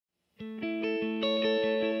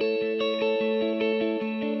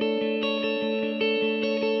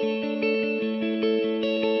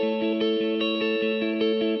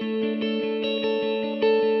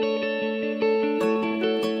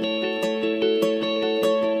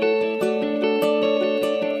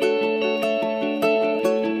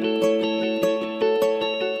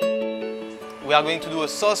we are going to do a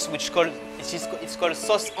sauce it's called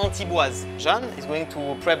sauce Antiboise. Jean is going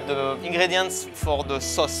to prep the ingredients for the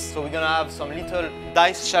sauce. So we're gonna have some little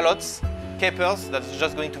diced shallots, capers, that's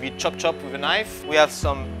just going to be chopped with a knife. We have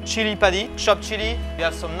some chili padi, chopped chili. We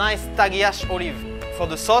have some nice Taggiasca olive. For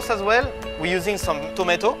the sauce as well, we're using some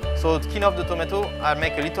tomato. So to skin off the tomato, I'll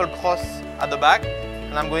make a little cross at the back,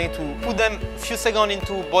 and I'm going to put them a few seconds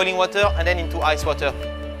into boiling water and then into ice water.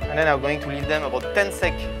 And then I'm going to leave them about 10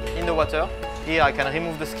 seconds in the water. Here I can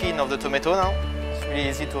remove the skin of the tomato now. It's really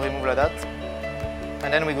easy to remove like that.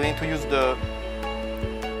 And then we're going to use the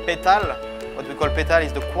petal. What we call petal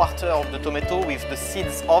is the quarter of the tomato with the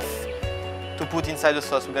seeds off to put inside the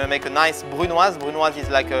sauce. We're going to make a nice brunoise. Brunoise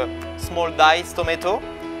is like a small diced tomato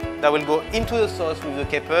that will go into the sauce with the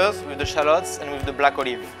capers, with the shallots, and with the black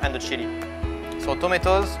olive and the chili. So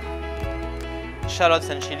tomatoes, shallots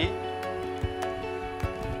and chili,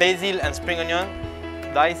 basil and spring onion,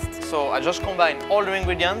 diced. So I just combine all the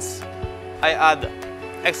ingredients. I add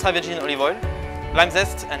extra virgin olive oil, lime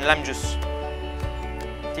zest and lime juice,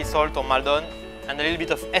 sea salt or maldon, and a little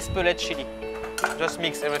bit of Espelette chili. Just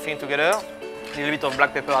mix everything together, a little bit of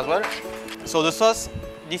black pepper as well. So the sauce,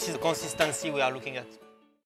 this is the consistency we are looking at.